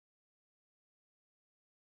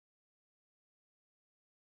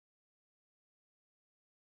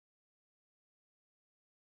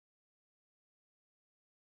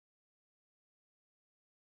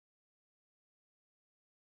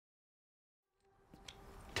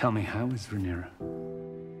Tell me, how is Rhaenyra?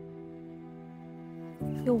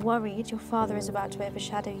 You're worried your father is about to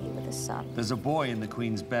overshadow you with a son. There's a boy in the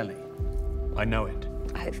Queen's belly. I know it.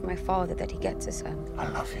 I hope for my father that he gets a son. I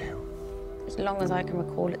love you. As long as I can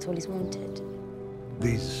recall, it's all he's wanted.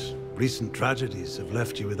 These recent tragedies have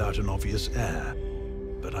left you without an obvious heir,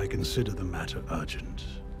 but I consider the matter urgent.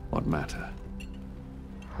 What matter?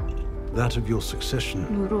 That of your succession.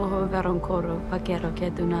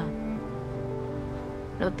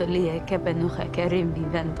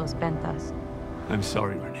 I'm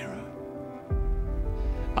sorry, Rhaenyra.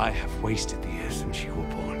 I have wasted the years since you were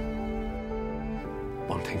born.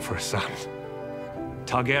 Wanting for a son.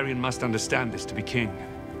 Targaryen must understand this to be king.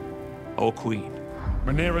 Or queen.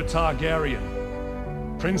 Rhaenyra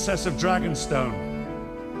Targaryen, Princess of Dragonstone,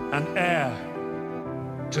 and heir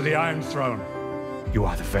to the Iron Throne. You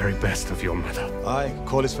are the very best of your mother. I,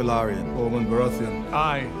 Corlys Velaryon, Ormond Baratheon.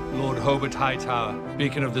 I, Lord Hobart Hightower,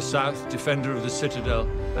 Beacon of the South, Defender of the Citadel,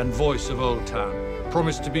 and Voice of Old Town,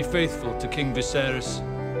 promise to be faithful to King Viserys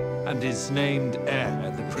and his named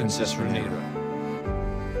heir, the Princess Rhaenyra.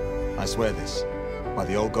 I swear this, by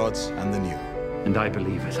the old gods and the new. And I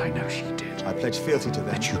believe, as I know she did, I pledge fealty to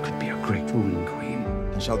them. that you could be a great ruling queen.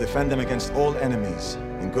 And shall defend them against all enemies,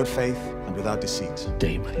 in good faith and without deceit.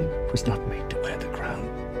 Daemon was not made to wear the crown.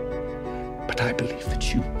 But I believe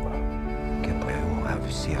that you were.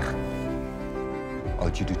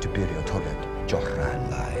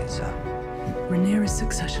 Rhaenyra's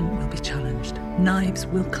succession will be challenged. Knives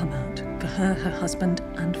will come out, for her, her husband,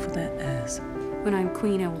 and for their heirs. When I'm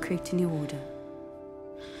queen, I will create a new order.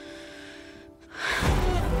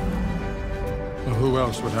 Well, who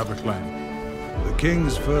else would have a claim? The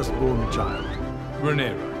king's firstborn child.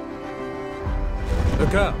 Rhaenyra. A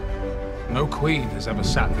girl. No queen has ever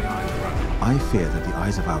sat the Iron Throne. I fear that the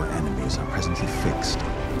eyes of our enemies are presently fixed.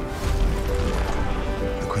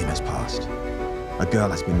 The Queen has passed. A girl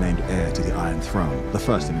has been named heir to the Iron Throne, the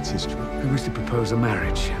first in its history. I wish to propose a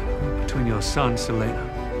marriage between your son, Selena,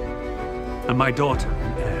 and my daughter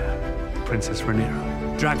and heir, Princess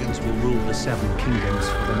Rhaenyra. Dragons will rule the Seven Kingdoms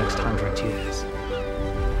for the next 100 years.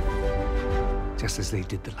 Just as they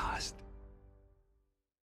did the last.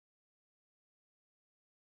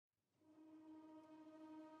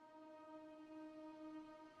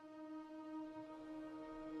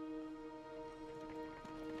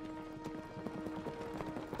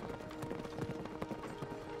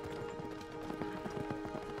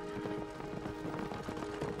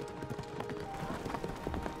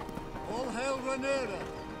 All hail Rhaenyra,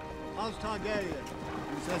 House Targaryen,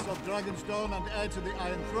 Princess of Dragonstone and heir to the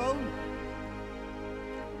Iron Throne.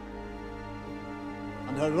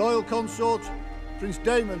 And her royal consort, Prince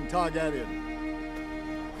Daemon Targaryen.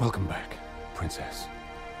 Welcome back, Princess.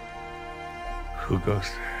 Who goes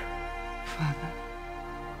there? Father.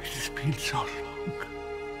 It has been so long.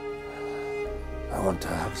 I want to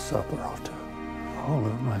have supper, Otto. All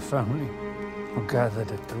of my family are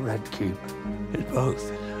gathered at the Red Keep. It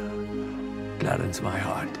both gladdens my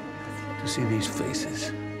heart to see these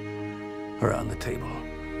faces around the table.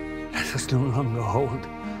 Let us no longer hold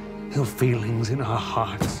ill feelings in our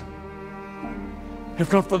hearts.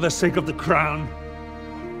 If not for the sake of the crown,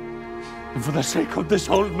 and for the sake of this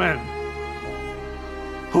old man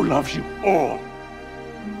who loves you all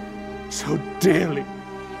so dearly.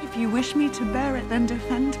 If you wish me to bear it, then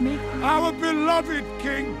defend me. Our beloved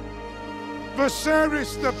king,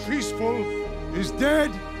 Viserys the Peaceful, is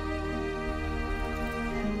dead.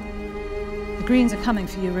 The Greens are coming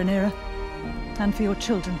for you, Rhaenyra, and for your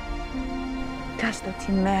children. Kasta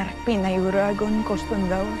ti merk na uragon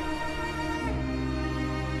kostundau.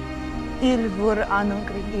 Ilvur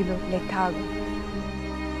anogri ilo letago.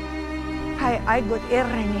 Hai aigot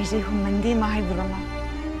errenisi humandi mahaibroma.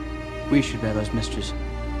 We should bear those messages.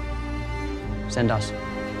 Send us.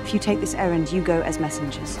 If you take this errand, you go as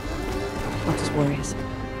messengers, not as warriors.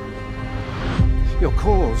 Your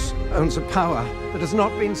cause owns a power that has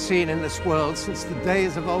not been seen in this world since the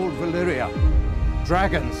days of old Valyria.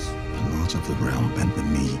 Dragons. The lords of the realm bent the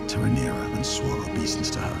knee to Rhaenyra and swore obeisance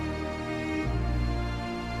to her.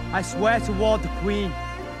 I swear to ward the Queen.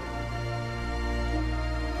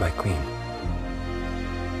 My Queen.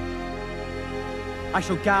 I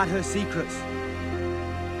shall guard her secrets,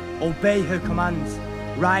 obey her commands,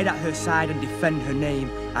 ride at her side and defend her name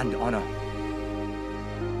and honor.